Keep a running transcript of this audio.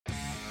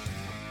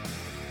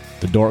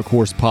The Dark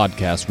Horse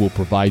Podcast will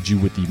provide you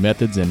with the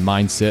methods and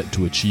mindset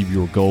to achieve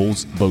your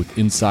goals both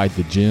inside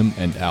the gym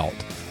and out.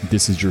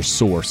 This is your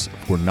source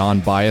for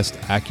non-biased,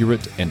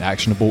 accurate, and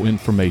actionable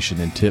information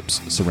and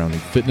tips surrounding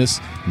fitness,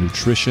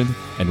 nutrition,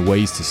 and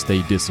ways to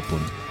stay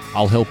disciplined.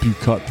 I'll help you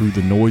cut through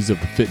the noise of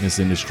the fitness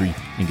industry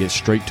and get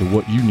straight to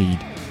what you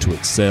need to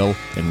excel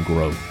and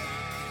grow.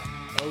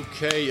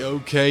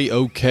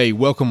 Okay.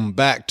 Welcome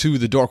back to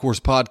the Dark Horse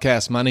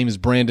Podcast. My name is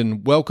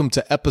Brandon. Welcome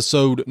to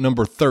episode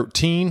number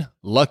 13,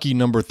 lucky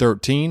number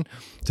 13.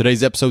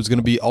 Today's episode is going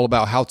to be all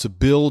about how to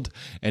build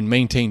and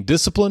maintain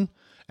discipline.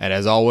 And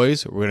as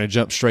always, we're going to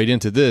jump straight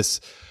into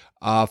this.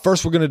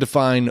 First, we're going to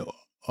define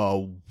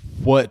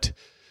what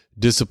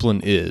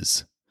discipline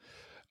is.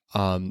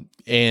 And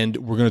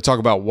we're going to talk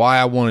about why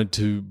I wanted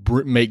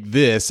to make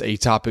this a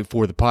topic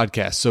for the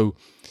podcast. So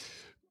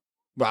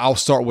I'll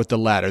start with the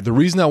latter. The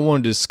reason I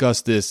wanted to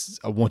discuss this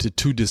in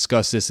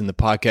the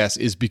podcast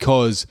is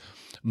because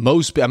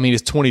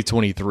it's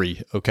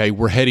 2023, okay?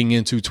 We're heading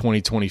into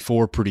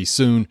 2024 pretty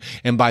soon.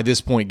 And by this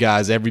point,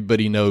 guys,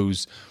 everybody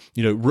knows,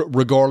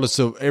 regardless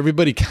of,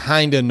 everybody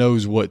kind of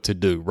knows what to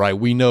do, right?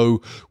 We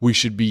know we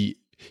should be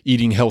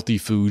eating healthy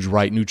foods,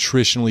 right?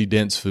 Nutritionally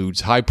dense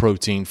foods, high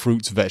protein,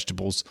 fruits,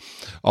 vegetables,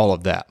 all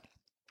of that.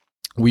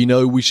 We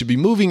know we should be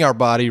moving our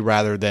body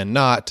rather than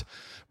not,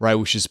 right?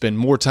 We should spend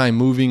more time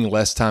moving,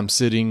 less time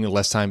sitting,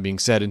 less time being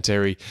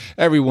sedentary.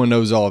 Everyone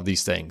knows all of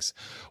these things.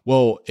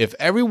 Well, if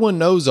everyone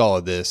knows all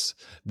of this,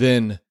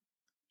 then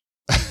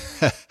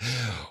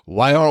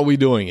why aren't we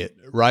doing it,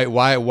 right?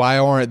 Why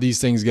aren't these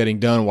things getting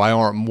done? Why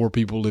aren't more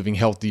people living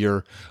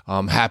healthier,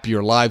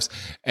 happier lives?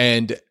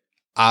 And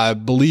I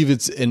believe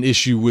it's an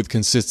issue with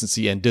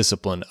consistency and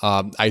discipline.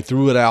 I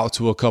threw it out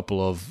to a couple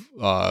of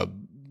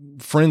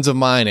friends of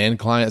mine and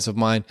clients of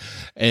mine,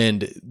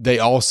 and they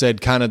all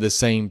said kind of the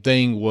same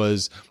thing,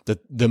 was that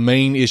the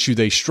main issue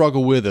they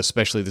struggle with,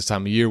 especially this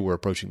time of year, we're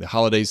approaching the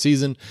holiday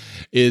season,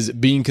 is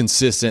being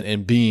consistent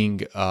and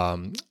being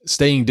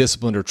staying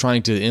disciplined, or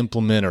trying to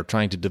implement or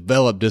trying to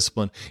develop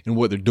discipline in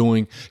what they're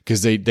doing,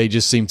 because they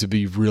just seem to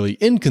be really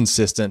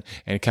inconsistent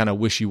and kind of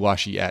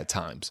wishy-washy at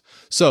times.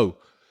 So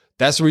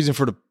that's the reason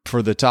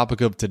for the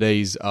topic of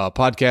today's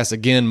podcast.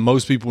 Again,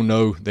 most people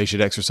know they should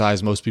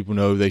exercise. Most people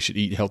know they should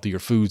eat healthier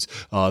foods.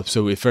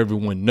 So if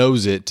everyone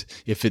knows it,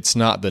 if it's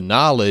not the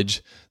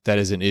knowledge that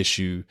is an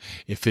issue,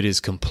 if it is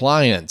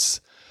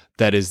compliance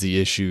that is the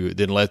issue,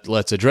 then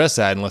let's address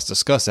that and let's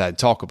discuss that and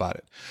talk about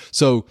it.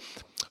 So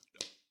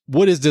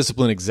what is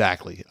discipline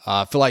exactly?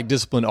 I feel like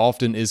discipline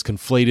often is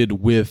conflated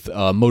with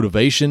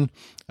motivation,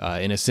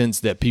 in a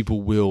sense that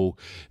people will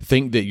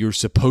think that you're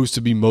supposed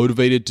to be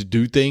motivated to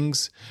do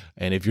things.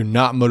 And if you're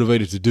not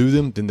motivated to do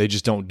them, then they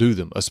just don't do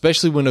them,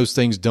 especially when those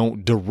things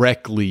don't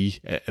directly,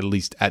 at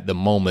least at the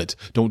moment,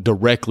 don't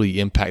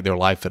directly impact their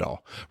life at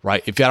all,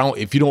 right? If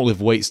you don't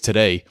lift weights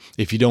today,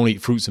 if you don't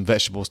eat fruits and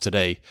vegetables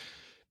today,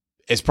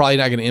 it's probably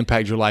not going to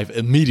impact your life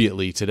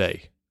immediately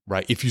today,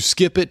 right? If you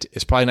skip it,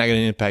 it's probably not going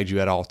to impact you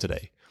at all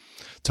today.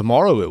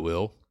 Tomorrow it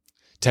will.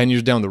 10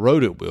 years down the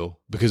road it will,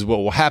 because what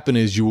will happen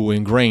is you will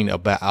ingrain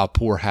a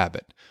poor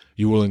habit.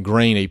 You will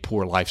ingrain a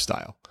poor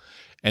lifestyle.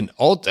 And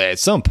at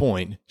some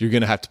point, you're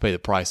going to have to pay the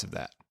price of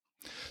that.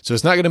 So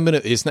it's not going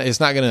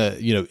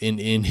to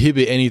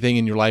inhibit anything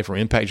in your life or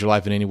impact your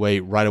life in any way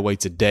right away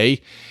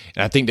today.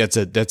 And I think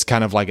that's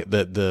kind of like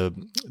the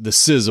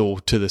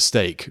sizzle to the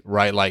steak,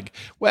 right? Like,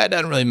 well, it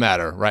doesn't really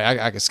matter, right?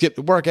 I could skip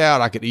the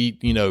workout. I could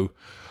eat,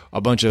 a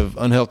bunch of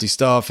unhealthy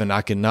stuff, and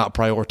I can not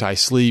prioritize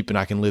sleep, and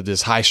I can live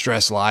this high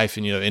stress life,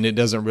 and it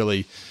doesn't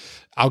really,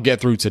 I'll get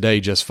through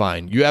today just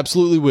fine. You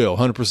absolutely will,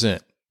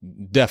 100%,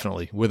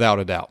 definitely, without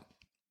a doubt.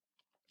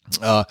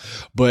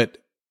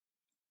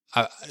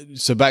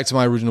 So back to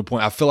my original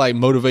point, I feel like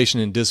motivation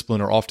and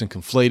discipline are often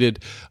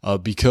conflated,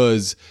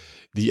 because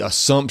the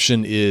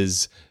assumption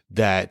is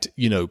that,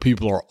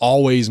 people are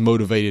always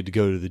motivated to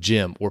go to the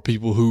gym, or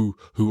people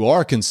who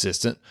are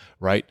consistent,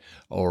 right?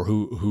 Or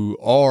who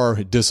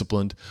are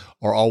disciplined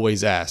are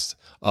always asked,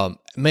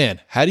 man,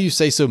 how do you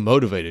stay so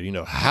motivated?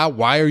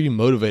 Why are you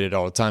motivated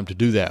all the time to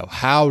do that?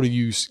 How do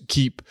you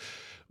keep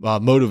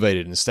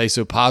motivated and stay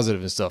so positive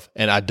and stuff?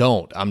 And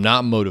I'm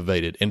not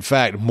motivated. In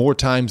fact, more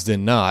times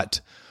than not,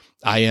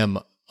 I am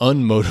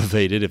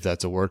unmotivated, if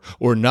that's a word,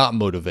 or not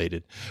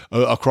motivated.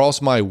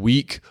 Across my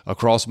week,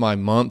 across my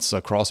months,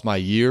 across my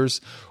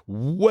years,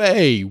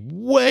 way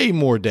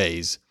more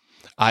days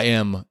I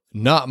am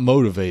not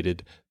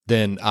motivated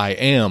than I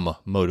am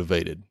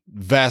motivated.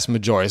 Vast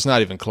majority. It's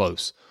not even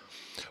close.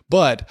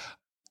 But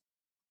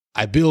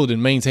I build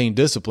and maintain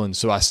discipline,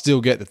 so I still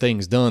get the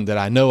things done that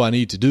I know I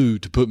need to do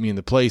to put me in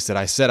the place that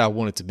I said I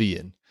wanted to be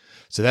in.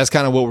 So that's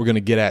kind of what we're going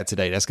to get at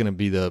today. That's going to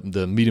be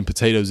the meat and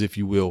potatoes, if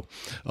you will,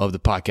 of the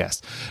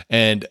podcast.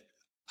 And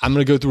I'm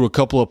going to go through a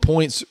couple of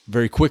points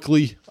very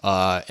quickly.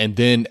 And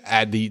then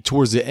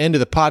towards the end of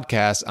the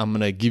podcast, I'm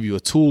going to give you a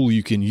tool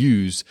you can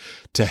use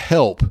to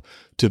help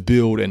to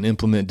build and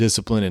implement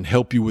discipline and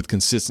help you with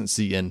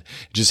consistency and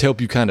just help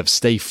you kind of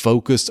stay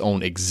focused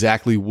on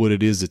exactly what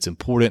it is that's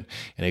important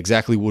and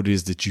exactly what it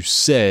is that you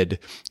said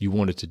you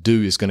wanted to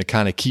do. Is going to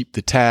kind of keep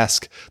the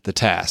task,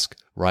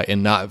 right?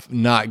 And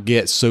not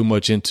get so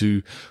much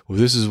into, well,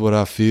 this is what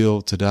I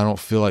feel today. I don't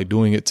feel like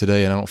doing it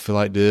today and I don't feel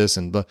like this.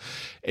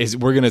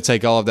 We're going to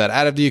take all of that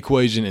out of the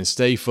equation and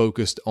stay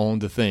focused on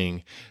the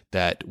thing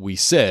that we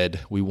said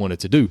we wanted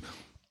to do.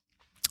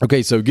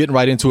 Okay. So getting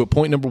right into it.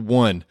 Point number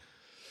 1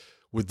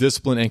 with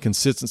discipline and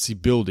consistency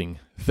building.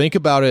 Think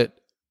about it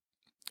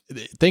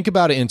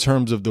in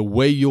terms of the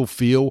way you'll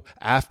feel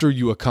after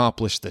you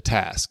accomplish the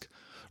task.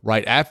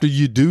 Right after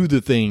you do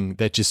the thing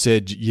that you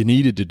said you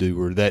needed to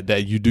do, or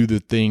that you do the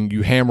thing,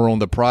 you hammer on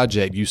the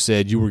project you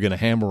said you were going to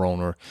hammer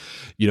on, or,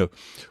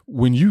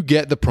 when you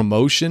get the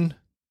promotion,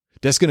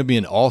 that's going to be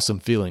an awesome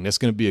feeling. That's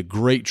going to be a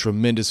great,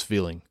 tremendous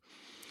feeling,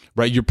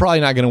 right? You're probably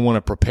not going to want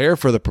to prepare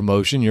for the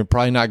promotion. You're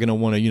probably not going to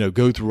want to,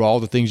 go through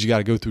all the things you got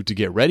to go through to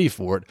get ready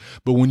for it.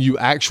 But when you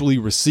actually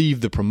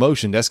receive the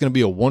promotion, that's going to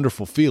be a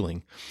wonderful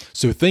feeling.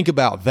 So think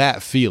about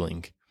that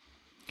feeling.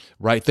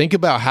 Right? Think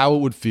about how it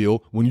would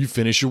feel when you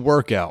finish your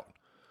workout,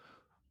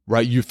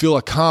 right? You feel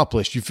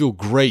accomplished. You feel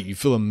great. You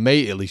feel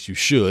amazing. At least you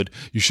should.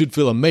 You should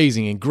feel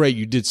amazing and great.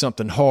 You did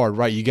something hard,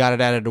 right? You got it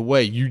out of the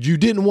way. You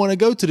didn't want to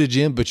go to the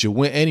gym, but you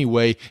went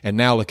anyway. And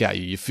now look at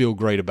you. You feel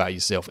great about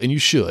yourself, and you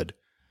should,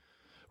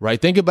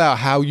 right? Think about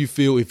how you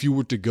feel if you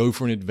were to go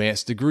for an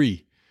advanced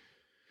degree,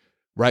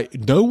 right?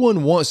 No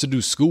one wants to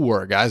do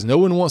schoolwork, guys. No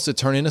one wants to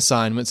turn in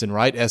assignments and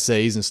write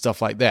essays and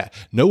stuff like that.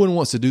 No one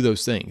wants to do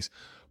those things.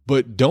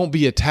 But don't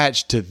be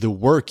attached to the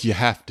work you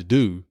have to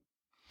do.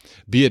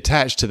 Be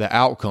attached to the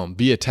outcome.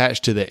 Be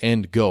attached to the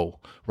end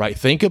goal, right?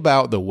 Think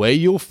about the way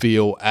you'll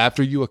feel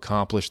after you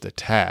accomplish the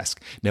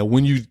task. Now,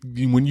 when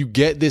you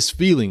get this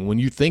feeling, when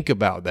you think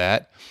about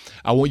that,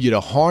 I want you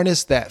to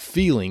harness that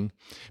feeling,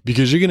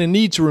 because you're going to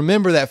need to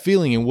remember that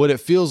feeling and what it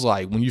feels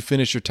like when you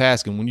finish your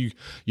task and when you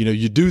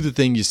do the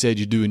thing you said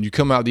you do and you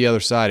come out the other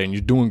side and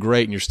you're doing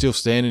great and you're still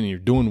standing and you're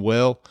doing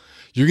well.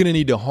 You're going to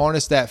need to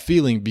harness that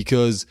feeling,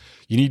 because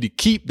you need to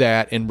keep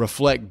that and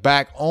reflect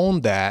back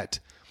on that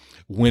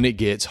when it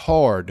gets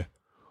hard,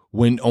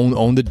 when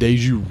on the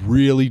days you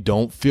really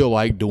don't feel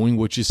like doing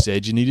what you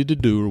said you needed to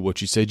do or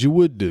what you said you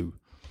would do,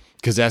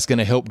 because that's going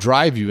to help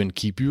drive you and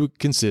keep you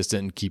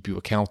consistent and keep you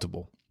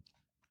accountable.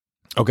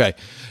 Okay,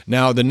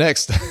 now the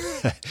next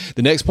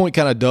the next point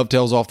kind of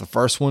dovetails off the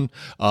first one,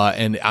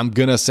 and I'm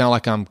going to sound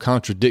like I'm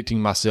contradicting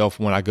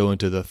myself when I go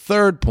into the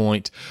third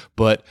point,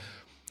 but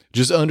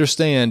just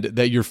understand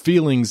that your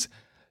feelings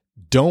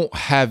don't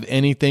have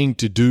anything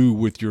to do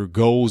with your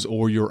goals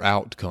or your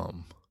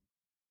outcome.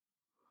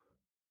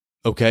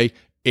 Okay?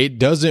 It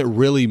doesn't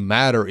really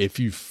matter if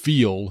you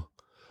feel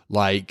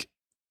like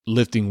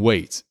lifting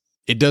weights.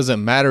 It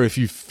doesn't matter if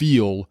you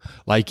feel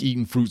like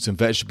eating fruits and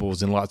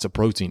vegetables and lots of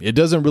protein. It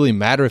doesn't really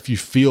matter if you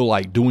feel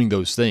like doing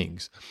those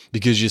things,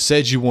 because you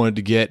said you wanted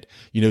to get,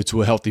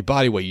 to a healthy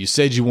body weight. You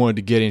said you wanted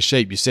to get in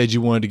shape. You said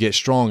you wanted to get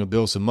strong and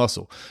build some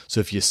muscle.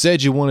 So if you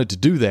said you wanted to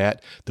do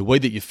that, the way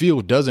that you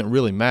feel doesn't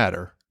really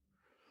matter.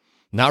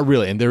 Not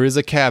really. And there is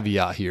a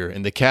caveat here,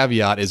 and the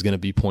caveat is going to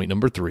be point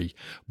number 3,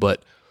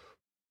 but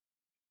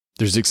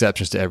there's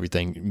exceptions to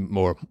everything,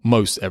 or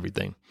most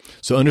everything.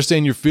 So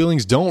understand your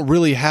feelings don't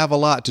really have a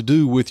lot to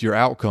do with your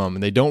outcome,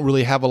 and they don't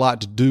really have a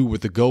lot to do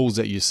with the goals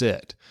that you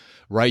set,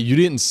 right? You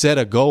didn't set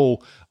a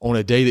goal on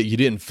a day that you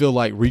didn't feel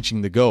like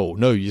reaching the goal.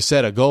 No, you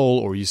set a goal,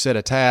 or you set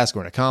a task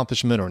or an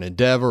accomplishment or an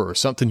endeavor or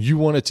something you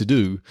wanted to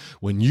do.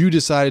 When you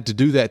decided to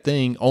do that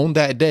thing on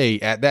that day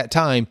at that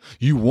time,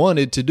 you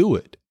wanted to do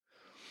it.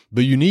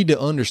 But you need to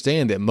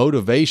understand that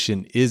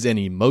motivation is an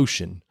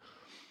emotion.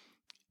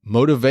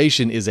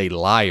 Motivation is a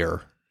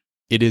liar.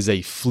 It is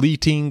a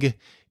fleeting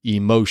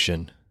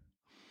emotion.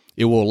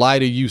 It will lie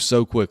to you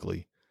so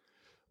quickly.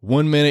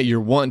 1 minute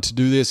you're wanting to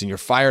do this and you're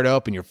fired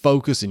up and you're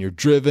focused and you're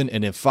driven,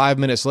 and then 5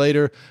 minutes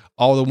later,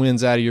 all the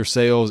wind's out of your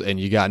sails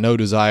and you got no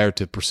desire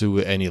to pursue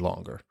it any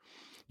longer.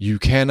 You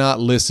cannot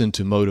listen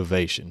to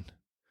motivation.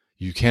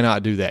 You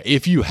cannot do that.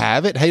 If you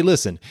have it, hey,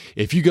 listen,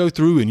 if you go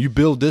through and you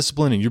build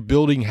discipline and you're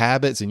building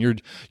habits and you're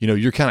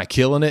kind of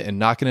killing it and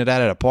knocking it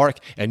out of the park,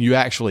 and you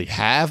actually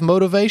have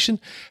motivation,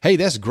 hey,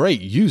 that's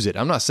great. Use it.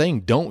 I'm not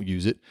saying don't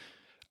use it.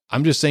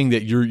 I'm just saying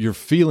that your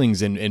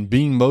feelings and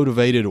being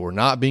motivated or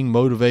not being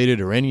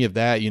motivated or any of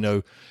that,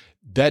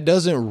 that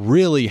doesn't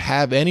really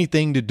have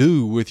anything to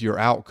do with your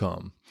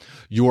outcome.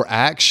 Your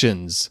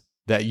actions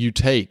that you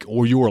take,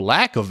 or your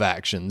lack of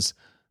actions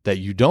that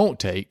you don't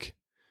take,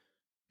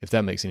 if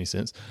that makes any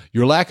sense,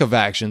 your lack of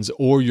actions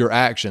or your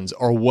actions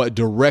are what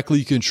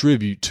directly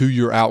contribute to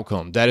your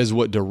outcome. That is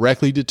what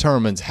directly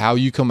determines how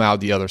you come out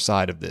the other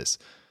side of this.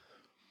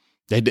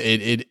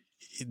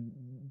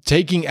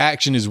 Taking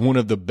action is one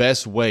of the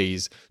best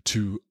ways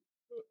to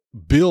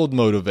build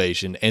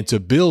motivation and to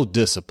build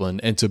discipline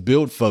and to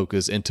build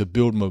focus and to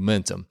build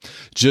momentum.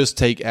 Just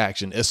take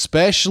action,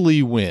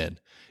 especially when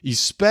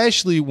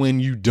especially when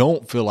you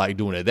don't feel like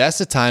doing it. That's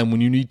the time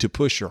when you need to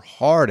push your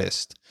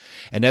hardest.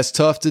 And that's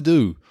tough to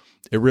do.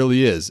 It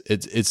really is.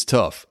 It's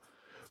tough.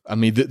 I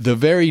mean, the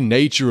very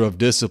nature of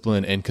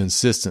discipline and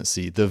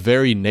consistency, the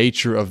very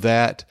nature of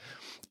that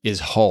is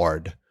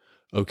hard.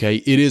 Okay.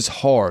 It is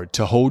hard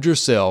to hold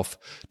yourself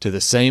to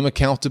the same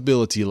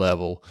accountability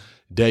level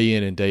day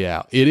in and day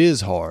out. It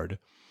is hard,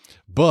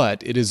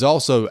 but it is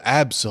also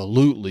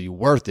absolutely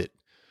worth it,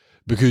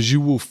 because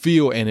you will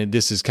feel, and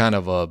this is kind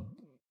of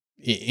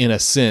in a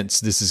sense,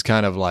 this is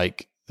kind of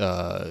like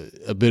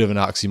a bit of an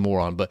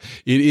oxymoron, but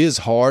it is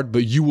hard,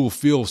 but you will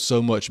feel so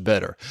much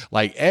better.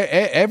 Like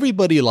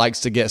everybody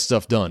likes to get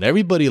stuff done.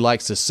 Everybody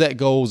likes to set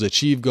goals,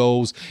 achieve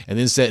goals, and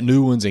then set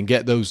new ones and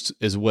get those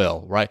as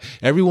well, right?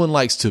 Everyone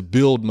likes to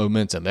build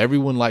momentum.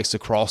 Everyone likes to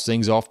cross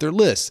things off their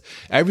list.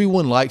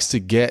 Everyone likes to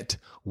get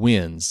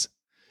wins.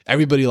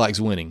 Everybody likes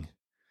winning.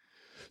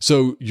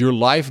 So your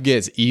life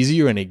gets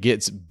easier and it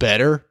gets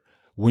better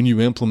when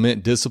you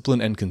implement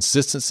discipline and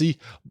consistency.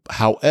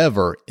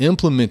 However,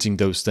 implementing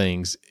those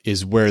things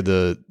is where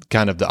the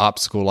kind of the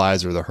obstacle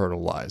lies, or the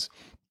hurdle lies.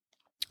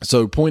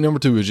 So point number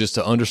 2 is just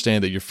to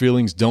understand that your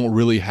feelings don't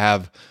really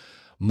have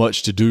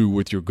much to do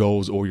with your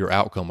goals or your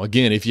outcome.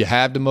 Again, if you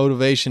have the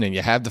motivation and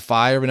you have the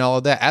fire and all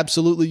of that,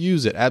 absolutely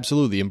use it.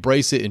 Absolutely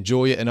embrace it,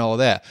 enjoy it, and all of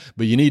that.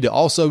 But you need to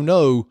also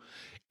know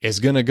it's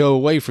going to go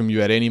away from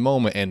you at any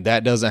moment, and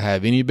that doesn't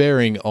have any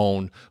bearing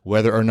on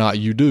whether or not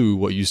you do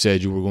what you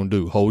said you were going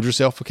to do. Hold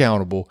yourself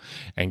accountable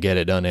and get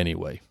it done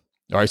anyway.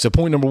 All right, so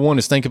point number 1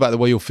 is think about the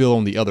way you'll feel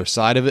on the other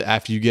side of it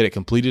after you get it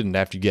completed and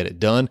after you get it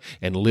done,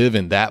 and live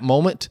in that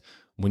moment.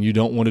 When you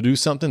don't want to do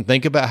something,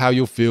 think about how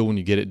you'll feel when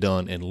you get it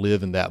done and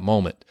live in that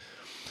moment.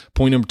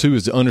 Point number 2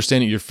 is to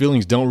understand that your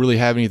feelings don't really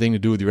have anything to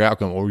do with your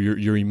outcome, or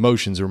your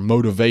emotions or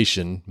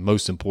motivation,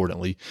 most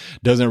importantly,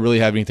 doesn't really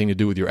have anything to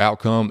do with your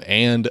outcome,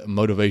 and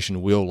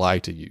motivation will lie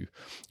to you.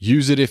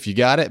 Use it if you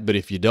got it, but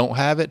if you don't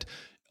have it,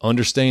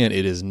 understand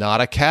it is not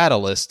a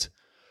catalyst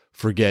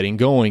for getting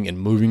going and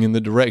moving in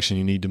the direction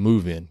you need to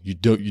move in. You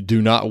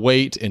do not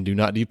wait and do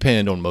not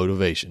depend on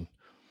motivation.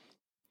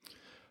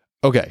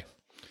 Okay.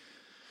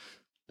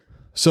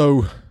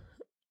 So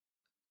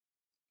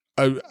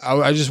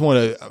I just want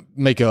to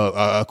make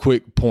a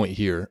quick point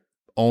here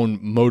on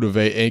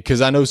motivate, because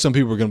I know some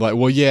people are going to be like,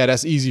 well, yeah,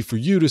 that's easy for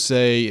you to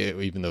say,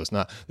 even though it's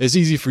not. It's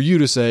easy for you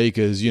to say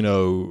because,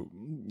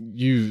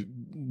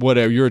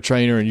 whatever, you're a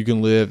trainer and you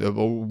can live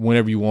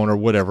whenever you want or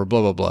whatever,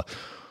 blah, blah, blah.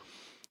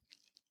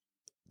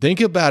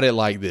 Think about it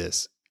like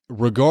this.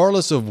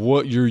 Regardless of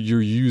what you're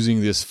using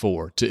this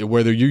for,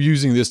 whether you're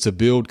using this to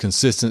build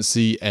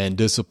consistency and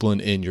discipline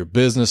in your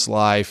business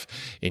life,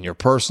 in your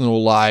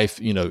personal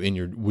life,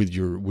 with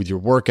your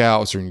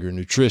workouts or in your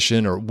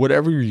nutrition or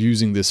whatever you're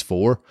using this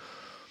for,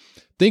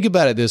 think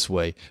about it this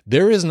way.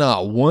 There is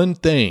not one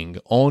thing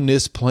on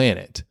this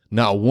planet,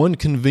 not one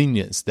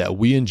convenience that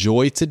we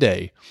enjoy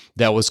today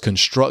that was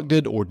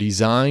constructed or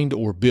designed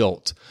or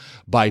built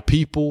by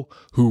people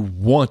who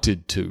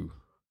wanted to.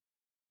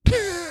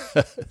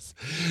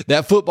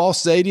 That football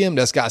stadium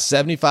that's got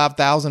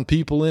 75,000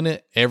 people in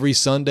it every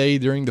Sunday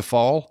during the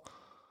fall,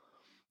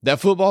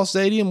 that football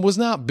stadium was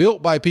not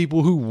built by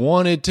people who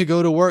wanted to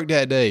go to work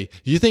that day.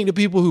 You think the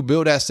people who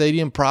built that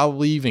stadium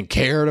probably even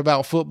cared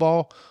about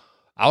football?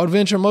 I would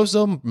venture most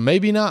of them,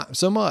 maybe not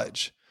so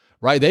much,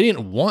 right? They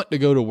didn't want to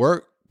go to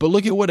work, but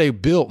look at what they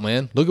built,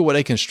 man. Look at what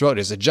they constructed.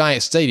 It's a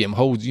giant stadium,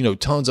 holds,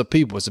 tons of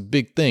people. It's a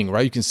big thing,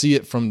 right? You can see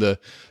it from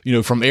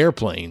from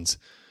airplanes.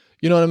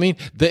 You know what I mean?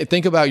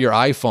 Think about your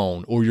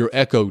iPhone or your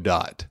Echo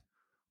Dot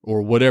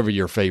or whatever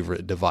your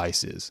favorite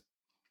device is.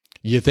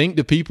 You think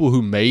the people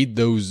who made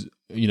those,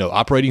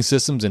 operating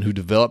systems and who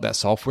developed that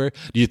software,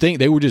 do you think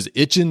they were just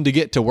itching to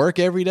get to work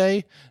every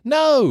day?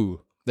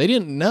 No, they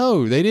didn't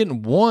know. They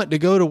didn't want to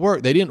go to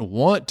work. They didn't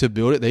want to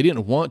build it. They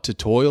didn't want to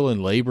toil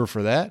and labor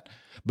for that,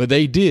 but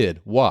they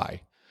did.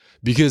 Why?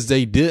 Because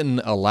they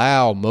didn't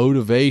allow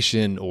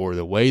motivation or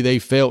the way they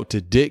felt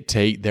to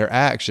dictate their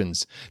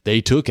actions.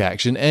 They took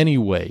action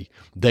anyway.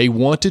 They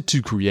wanted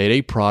to create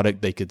a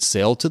product they could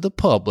sell to the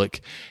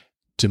public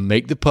to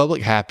make the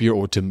public happier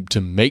or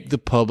to make the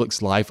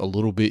public's life a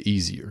little bit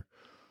easier.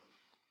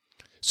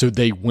 So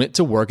they went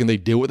to work and they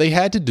did what they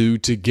had to do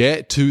to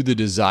get to the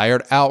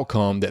desired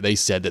outcome that they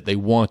said that they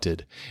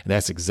wanted. And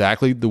that's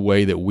exactly the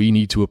way that we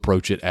need to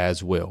approach it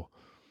as well.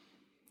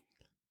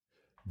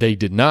 They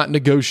did not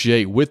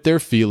negotiate with their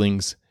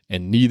feelings,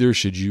 and neither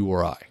should you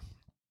or I.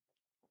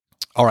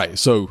 All right,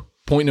 so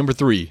point number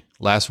 3,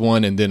 last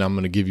one, and then I'm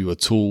going to give you a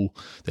tool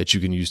that you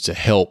can use to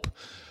help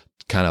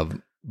kind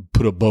of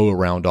put a bow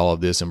around all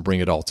of this and bring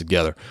it all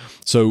together.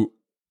 So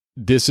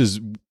this is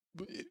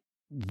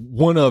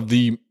one of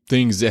the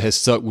things that has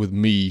stuck with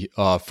me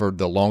for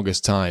the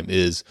longest time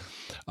is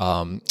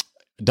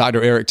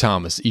Dr. Eric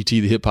Thomas,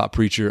 E.T. the hip hop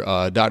preacher.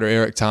 Dr.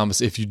 Eric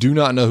Thomas, if you do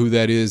not know who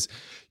that is,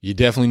 you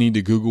definitely need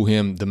to Google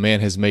him. The man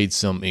has made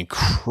some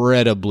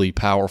incredibly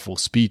powerful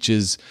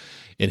speeches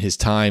in his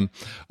time.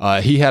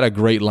 He had a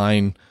great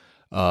line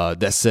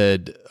that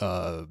said,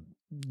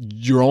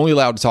 you're only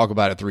allowed to talk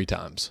about it 3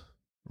 times,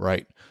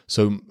 right?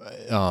 So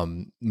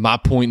my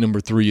point number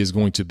 3 is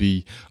going to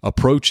be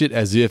approach it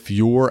as if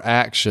your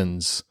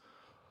actions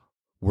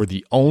were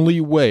the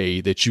only way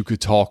that you could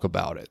talk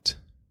about it.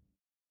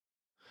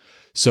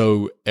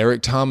 So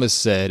Eric Thomas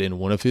said in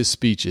one of his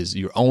speeches,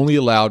 you're only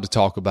allowed to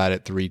talk about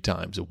it 3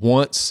 times.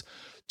 Once,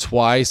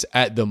 twice,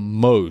 at the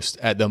most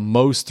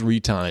 3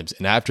 times.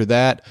 And after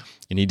that,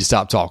 you need to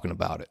stop talking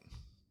about it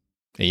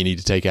and you need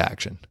to take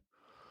action.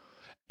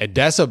 And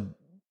that's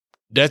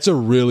a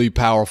really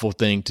powerful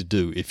thing to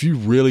do. If you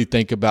really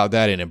think about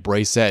that and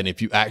embrace that, and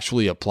if you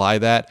actually apply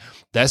that,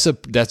 that's a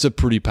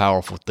pretty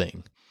powerful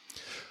thing.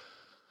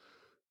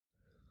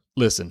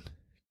 Listen,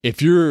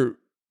 if you're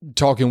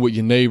talking with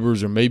your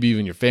neighbors or maybe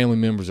even your family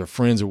members or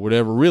friends or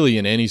whatever, really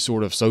in any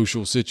sort of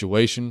social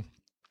situation,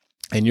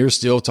 and you're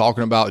still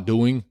talking about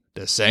doing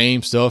the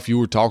same stuff you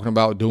were talking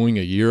about doing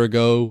a year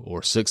ago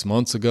or 6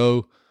 months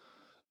ago,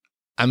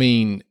 I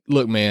mean,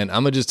 look, man,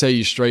 I'm going to just tell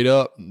you straight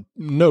up,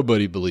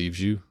 nobody believes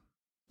you.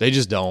 They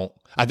just don't.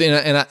 I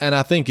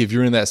think if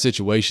you're in that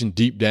situation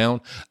deep down,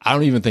 I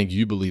don't even think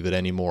you believe it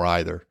anymore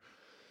either.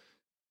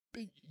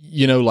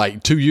 You know,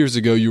 like 2 years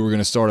ago, you were going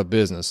to start a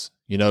business.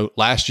 You know,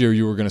 last year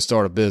you were going to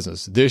start a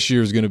business. This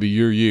year is going to be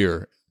your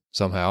year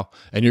somehow,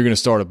 and you're going to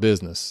start a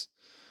business.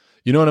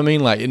 You know what I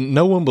mean? Like,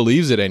 no one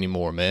believes it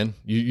anymore, man.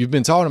 You've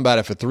been talking about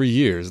it for 3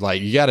 years.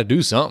 Like, you got to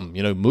do something,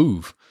 you know,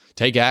 move,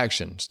 take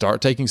action,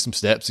 start taking some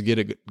steps to get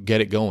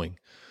it going.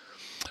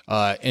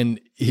 And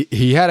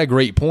he had a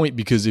great point,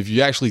 because if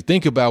you actually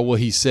think about what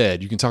he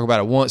said, you can talk about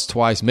it once,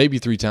 twice, maybe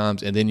 3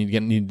 times, and then you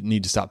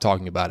need to stop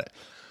talking about it.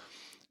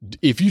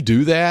 If you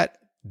do that,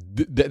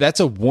 that's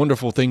a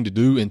wonderful thing to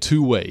do in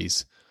 2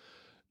 ways.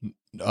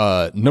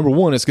 Number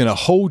 1, it's going to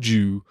hold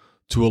you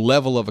to a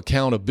level of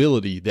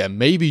accountability that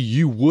maybe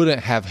you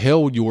wouldn't have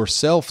held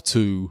yourself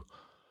to,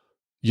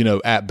 you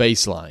know, at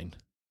baseline.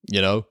 You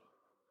know,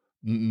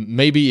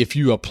 maybe if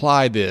you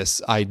apply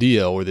this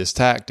idea or this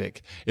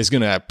tactic, it's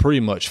going to pretty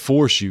much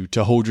force you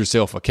to hold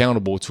yourself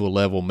accountable to a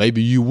level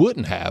maybe you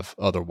wouldn't have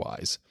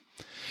otherwise.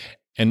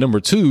 And number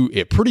 2,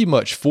 it pretty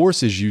much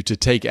forces you to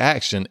take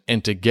action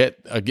and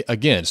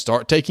to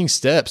start taking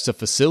steps to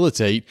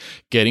facilitate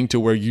getting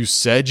to where you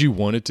said you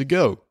wanted to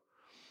go.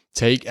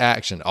 Take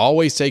action.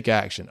 Always take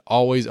action.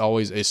 Always.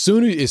 As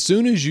soon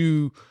as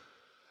you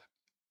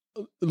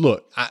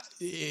look,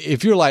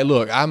 if you're like,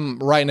 look, I'm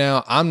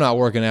not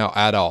working out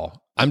at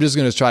all. I'm just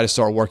going to try to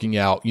start working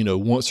out, you know,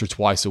 once or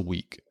twice a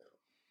week.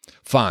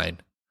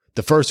 Fine.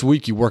 The first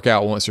week you work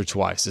out once or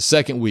twice. The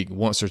second week,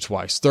 once or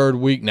twice. Third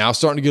week, now it's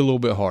starting to get a little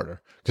bit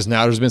harder, because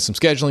now there's been some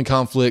scheduling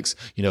conflicts.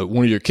 You know,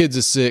 one of your kids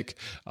is sick.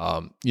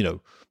 You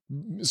know,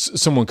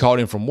 someone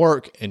called in from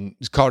work and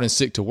called in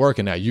sick to work,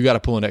 and now you got to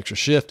pull an extra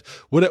shift.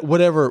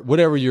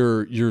 Whatever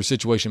your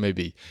situation may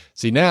be.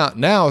 See, now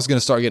it's going to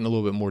start getting a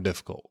little bit more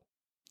difficult.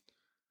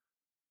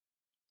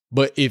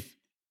 But if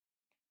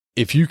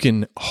you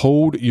can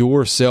hold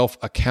yourself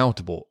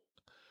accountable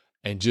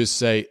and just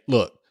say,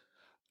 look,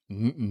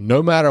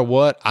 no matter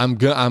what, I'm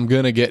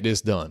going to get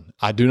this done.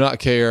 I do not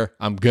care.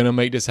 I'm going to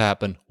make this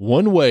happen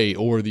one way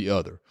or the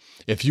other.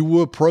 If you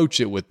will approach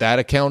it with that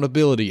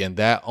accountability and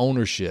that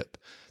ownership,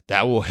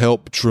 that will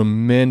help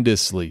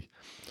tremendously.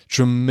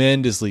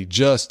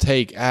 Just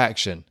take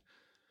action.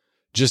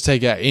 Just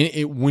take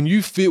action. When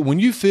you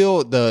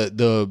feel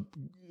the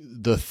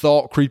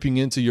thought creeping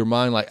into your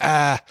mind, like,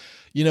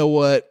 you know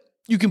what?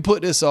 You can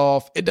put this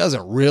off. It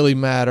doesn't really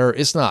matter.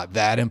 It's not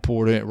that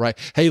important, right?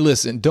 Hey,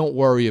 listen, don't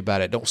worry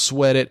about it. Don't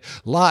sweat it.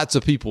 Lots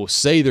of people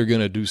say they're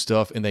going to do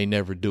stuff and they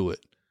never do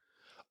it.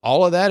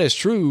 All of that is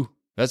true.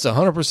 That's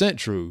 100%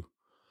 true.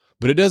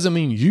 But it doesn't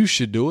mean you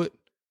should do it.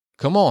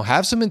 Come on,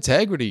 have some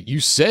integrity. You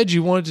said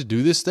you wanted to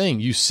do this thing.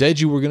 You said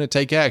you were going to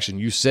take action.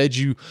 You said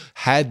you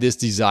had this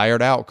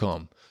desired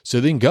outcome. So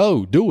then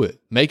go do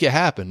it. Make it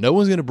happen. No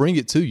one's going to bring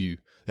it to you.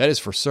 That is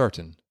for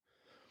certain.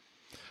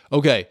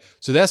 Okay,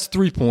 so that's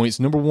 3 points.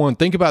 Number 1,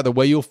 think about the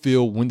way you'll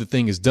feel when the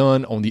thing is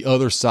done on the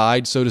other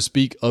side, so to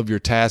speak, of your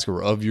task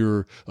or of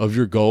your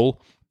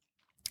goal,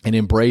 and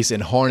embrace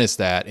and harness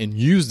that and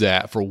use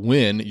that for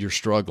when you're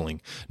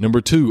struggling.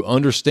 Number 2,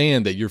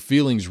 understand that your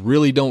feelings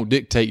really don't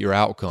dictate your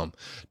outcome.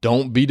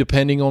 Don't be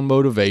depending on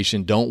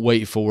motivation. Don't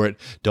wait for it.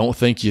 Don't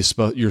think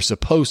you're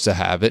supposed to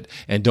have it,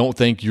 and don't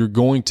think you're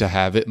going to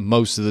have it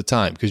most of the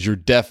time, because you're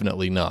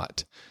definitely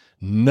not.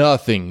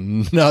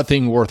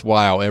 Nothing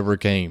worthwhile ever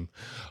came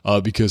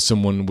because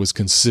someone was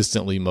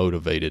consistently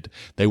motivated.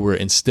 They were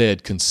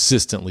instead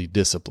consistently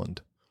disciplined.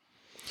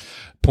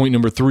 Point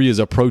number 3 is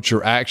approach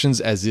your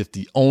actions as if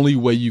the only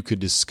way you could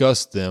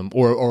discuss them,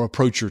 or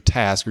approach your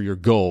task or your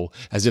goal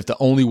as if the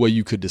only way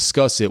you could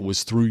discuss it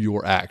was through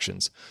your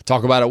actions.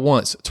 Talk about it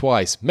once,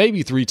 twice,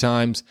 maybe 3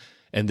 times,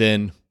 and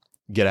then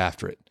get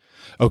after it.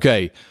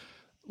 Okay.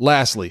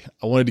 Lastly,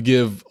 I wanted to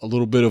give a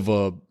little bit of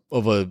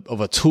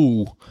a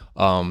tool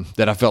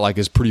that I felt like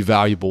is pretty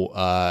valuable.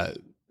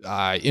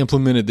 I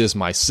implemented this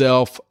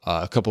myself.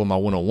 A couple of my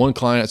one-on-one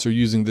clients are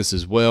using this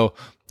as well.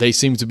 They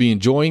seem to be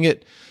enjoying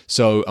it.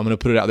 So I'm going to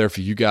put it out there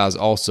for you guys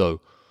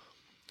also.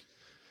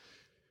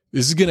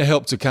 This is going to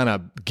help to kind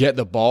of get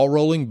the ball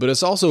rolling, but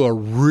it's also a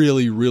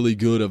really, really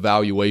good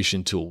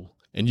evaluation tool.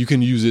 And you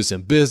can use this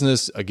in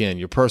business, again,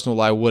 your personal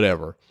life,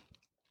 whatever.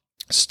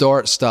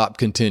 Start, stop,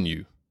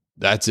 continue.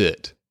 That's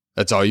it.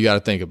 That's all you got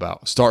to think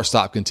about. Start,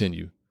 stop,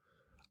 continue.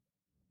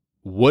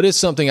 What is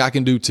something I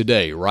can do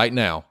today, right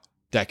now,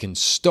 that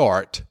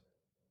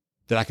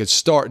I could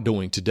start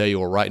doing today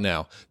or right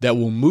now that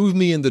will move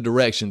me in the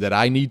direction that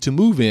I need to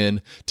move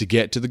in to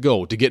get to the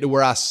goal, to get to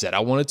where I said I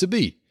want it to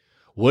be?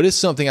 What is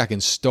something I can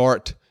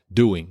start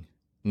doing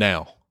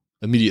now,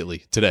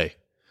 immediately, today?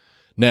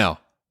 Now,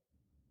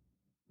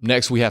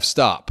 next we have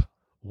stop.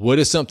 What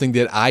is something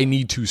that I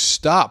need to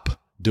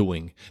stop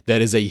doing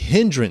that is a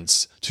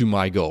hindrance to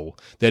my goal,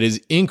 that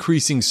is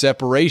increasing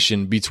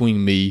separation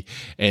between me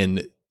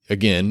and,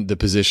 again, the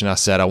position I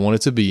said I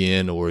wanted to be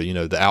in, or,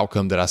 the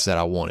outcome that I said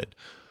I wanted?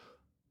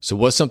 So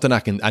what's something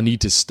I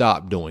need to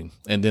stop doing?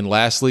 And then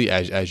lastly,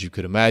 as you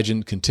could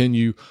imagine,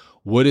 continue.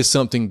 What is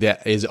something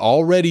that is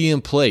already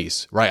in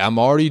place, right? I'm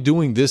already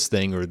doing this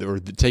thing or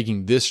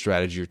taking this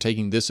strategy or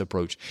taking this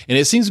approach, and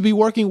it seems to be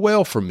working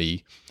well for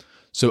me.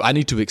 So I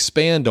need to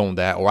expand on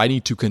that, or I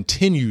need to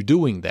continue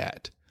doing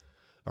that.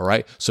 All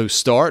right. So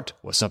start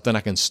was something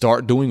I can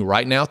start doing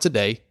right now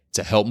today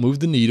to help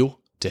move the needle,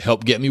 to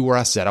help get me where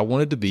I said I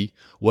wanted to be.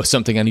 Was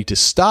something I need to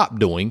stop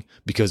doing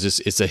because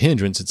it's a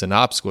hindrance, it's an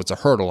obstacle, it's a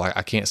hurdle.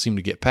 I can't seem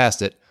to get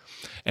past it.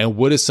 And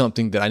what is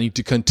something that I need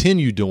to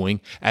continue doing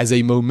as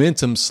a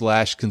momentum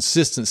 /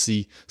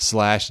 consistency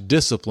 /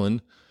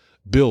 discipline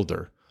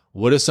builder?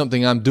 What is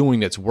something I'm doing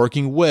that's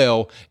working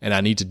well and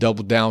I need to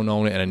double down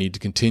on it and I need to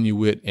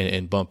continue it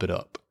and bump it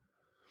up?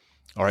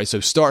 All right, so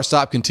start,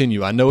 stop,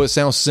 continue. I know it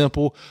sounds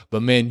simple,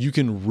 but man, you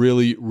can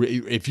really,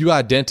 if you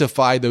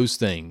identify those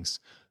things,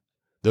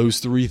 those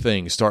 3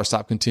 things, start,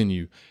 stop,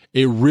 continue,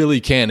 it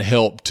really can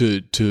help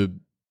to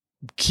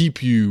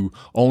keep you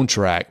on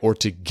track or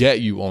to get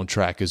you on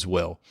track as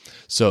well.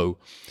 So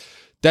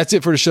that's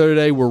it for the show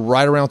today. We're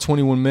right around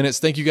 21 minutes.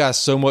 Thank you guys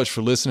so much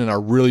for listening. I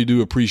really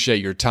do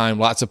appreciate your time.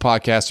 Lots of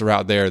podcasts are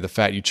out there. The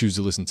fact you choose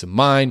to listen to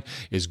mine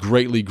is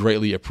greatly,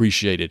 greatly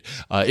appreciated.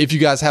 If you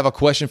guys have a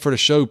question for the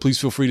show, please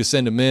feel free to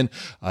send them in.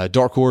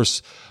 Dark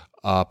Horse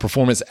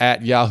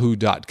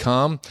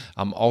performance@yahoo.com.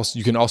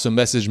 You can also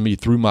message me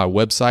through my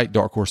website,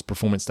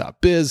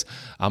 darkhorseperformance.biz.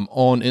 I'm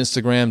on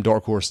Instagram,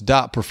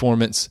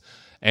 darkhorse.performance.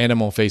 And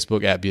I'm on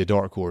Facebook at Be a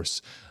Dark Horse.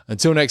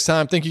 Until next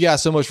time, thank you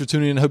guys so much for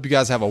tuning in. I hope you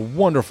guys have a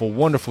wonderful,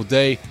 wonderful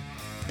day.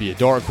 Be a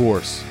Dark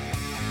Horse.